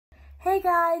Hey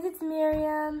guys, it's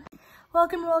Miriam.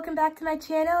 Welcome back to my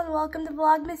channel and welcome to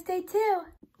Vlogmas Day 2.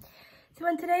 So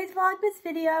in today's Vlogmas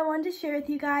video, I wanted to share with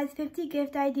you guys 50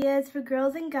 gift ideas for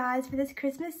girls and guys for this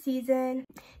Christmas season.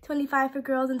 25 for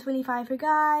girls and 25 for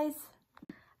guys.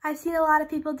 I've seen a lot of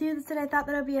people do this and I thought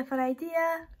that would be a fun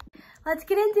idea. Let's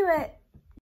get into it.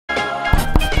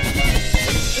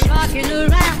 Rocking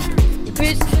around the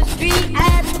Christmas tree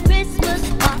at the Christmas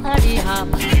party hop.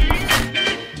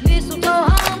 Mistletoe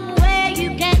hung where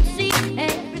you can see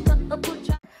every couple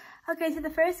drop. Okay, so the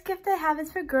first gift I have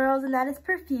is for girls and that is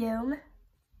perfume.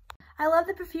 I love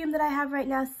the perfume that I have right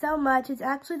now so much. It's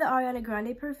actually the Ariana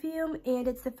Grande perfume and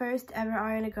it's the first ever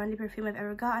Ariana Grande perfume I've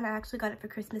ever gotten. I actually got it for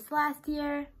Christmas last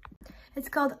year. It's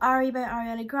called Ari by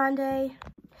Ariana Grande.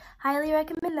 Highly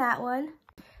recommend that one.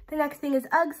 The next thing is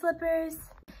Ugg slippers.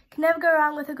 Can never go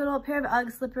wrong with a good old pair of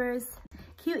Ugg slippers.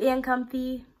 Cute and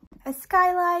comfy. A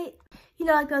skylight, you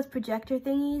know, like those projector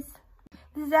thingies.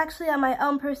 This is actually on my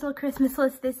own personal Christmas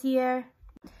list this year.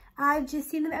 I've just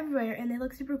seen them everywhere and they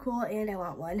look super cool and I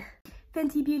want one.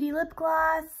 Fenty Beauty lip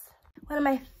gloss. One of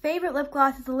my favorite lip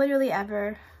glosses literally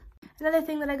ever. Another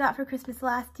thing that I got for Christmas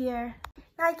last year.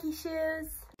 Nike shoes.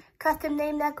 Custom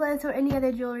name necklace or any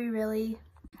other jewelry really.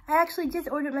 I actually just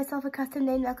ordered myself a custom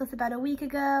name necklace about a week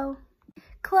ago.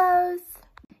 Clothes,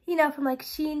 you know, from like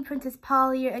Shein, Princess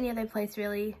Polly, or any other place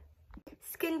really.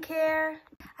 Skincare.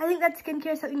 I think that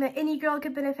skincare is something that any girl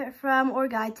could benefit from, or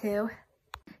guy too.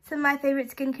 Some of my favorite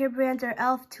skincare brands are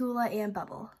e.l.f., Tula, and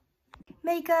Bubble.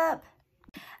 Makeup.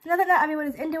 I know that not everyone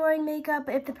is into wearing makeup,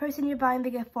 but if the person you're buying the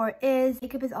gift for is,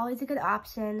 makeup is always a good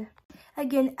option.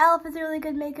 Again, e.l.f. is a really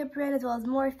good makeup brand, as well as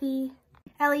Morphe.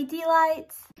 LED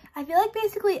lights. I feel like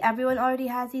basically everyone already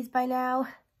has these by now.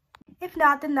 If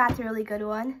not, then that's a really good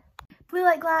one. Blue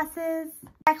light glasses.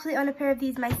 I actually own a pair of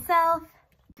these myself.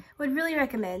 Would really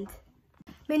recommend.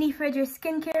 Mini fridge or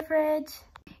skincare fridge.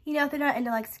 You know, if they're not into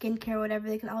like skincare or whatever,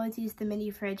 they can always use the mini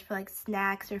fridge for like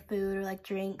snacks or food or like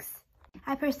drinks.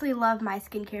 I personally love my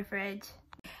skincare fridge.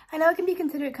 I know it can be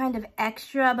considered kind of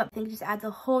extra, but I think it just adds a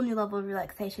whole new level of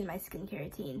relaxation in my skincare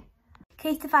routine.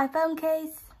 Casetify phone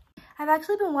case. I've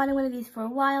actually been wanting one of these for a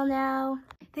while now.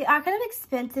 They are kind of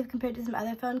expensive compared to some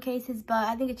other phone cases, but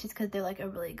I think it's just because they're like a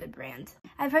really good brand.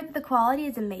 I've heard that the quality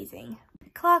is amazing.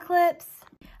 Claw clips,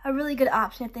 a really good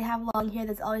option if they have long hair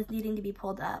that's always needing to be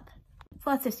pulled up.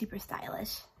 Plus they're super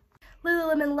stylish.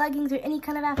 Lululemon leggings or any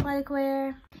kind of athletic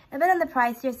wear. A bit on the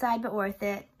pricier side, but worth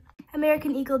it.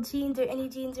 American Eagle jeans or any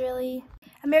jeans really.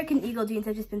 American Eagle jeans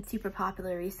have just been super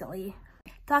popular recently.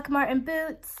 Doc Marten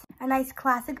boots, a nice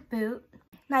classic boot.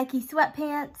 Nike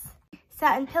sweatpants,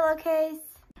 satin pillowcase.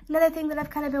 Another thing that I've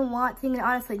kind of been wanting and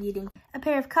honestly needing. A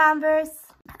pair of Converse.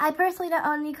 I personally don't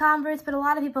own any Converse, but a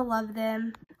lot of people love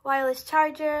them. Wireless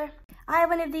charger. I have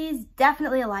one of these,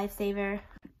 definitely a lifesaver.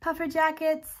 Puffer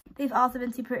jackets. They've also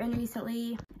been super in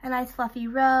recently. A nice fluffy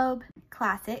robe.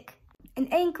 Classic. An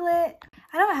anklet.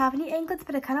 I don't have any anklets,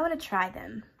 but I kind of want to try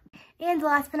them. And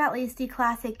last but not least, the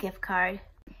classic gift card.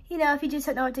 You know, if you just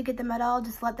don't know what to get them at all,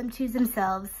 just let them choose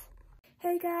themselves.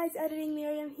 Hey guys, editing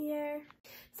Miriam here.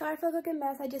 Sorry for looking a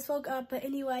mess, I just woke up, but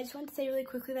anyway, I just wanted to say really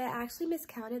quickly that I actually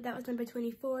miscounted. That was number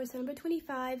 24, so number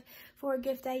 25 for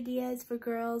gift ideas for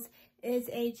girls is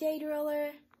a jade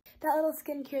roller. That little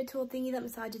skincare tool thingy that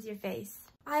massages your face.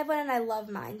 I have one and I love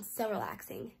mine, so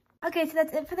relaxing. Okay, so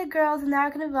that's it for the girls, and now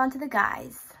we're gonna move on to the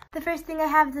guys. The first thing I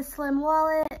have is a slim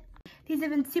wallet. These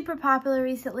have been super popular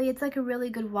recently. It's like a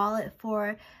really good wallet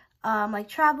for like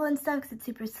travel and stuff because it's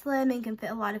super slim and can fit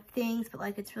a lot of things, but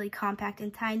like it's really compact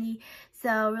and tiny,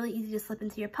 so really easy to slip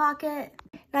into your pocket.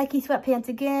 Nike sweatpants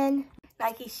again,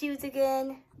 Nike shoes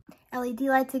again, LED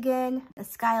lights again, a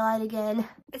skylight again,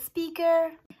 a speaker.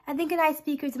 I think a nice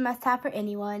speaker is a must-have for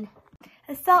anyone.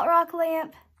 A salt rock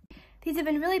lamp. These have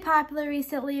been really popular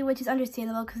recently, which is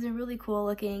understandable because they're really cool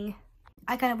looking.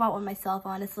 I kind of want one myself,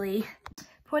 honestly.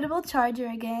 Portable charger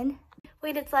again.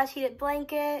 Weighted/heated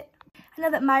blanket. I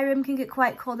know that my room can get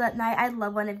quite cold at night. I'd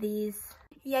love one of these.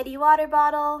 Yeti water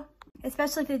bottle.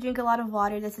 Especially if they drink a lot of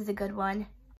water, this is a good one.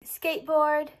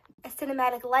 Skateboard. A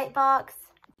cinematic light box.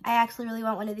 I actually really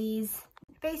want one of these.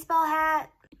 Baseball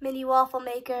hat. Mini waffle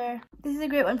maker. This is a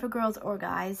great one for girls or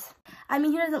guys. I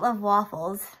mean, who doesn't love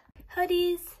waffles?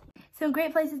 Hoodies. Some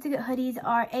great places to get hoodies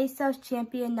are ASOS,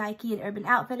 Champion, Nike, and Urban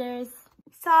Outfitters.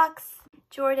 Socks.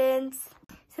 Jordans.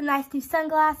 Some nice new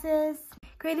sunglasses.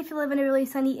 Great if you live in a really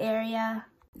sunny area.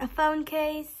 A phone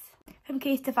case. From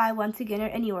Casetify once again, or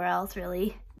anywhere else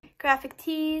really. Graphic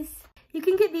tees. You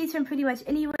can get these from pretty much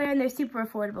anywhere and they're super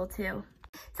affordable too.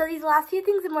 So these last few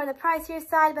things are more on the pricier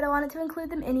side, but I wanted to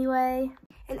include them anyway.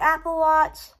 An Apple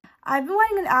Watch. I've been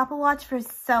wanting an Apple Watch for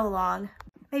so long.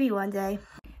 Maybe one day.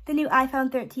 the new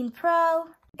iPhone 13 Pro,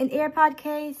 an AirPod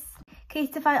case.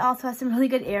 Casetify also has some really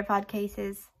good AirPod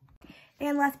cases.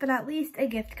 And last but not least, a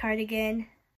gift card again.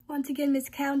 Once again,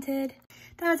 miscounted.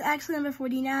 That was actually number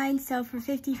 49, so for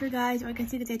 50 for guys, or I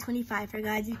guess you could say 25 for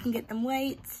guys, you can get them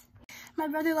weights. My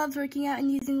brother loves working out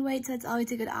and using weights, so it's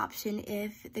always a good option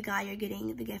if the guy you're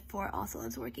getting the gift for also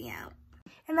loves working out.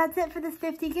 And that's it for this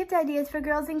 50 gift ideas for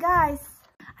girls and guys.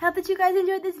 I hope that you guys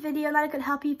enjoyed this video and that it could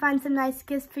help you find some nice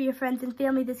gifts for your friends and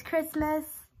family this Christmas.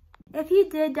 If you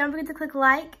did, don't forget to click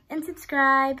like and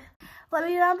subscribe. Let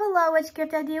me know down below which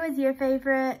gift idea was your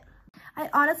favorite. I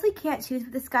honestly can't choose,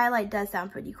 but the skylight does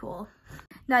sound pretty cool.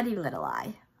 Not even gonna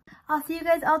lie. I'll see you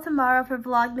guys all tomorrow for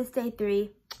Vlogmas Day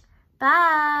 3.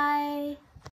 Bye!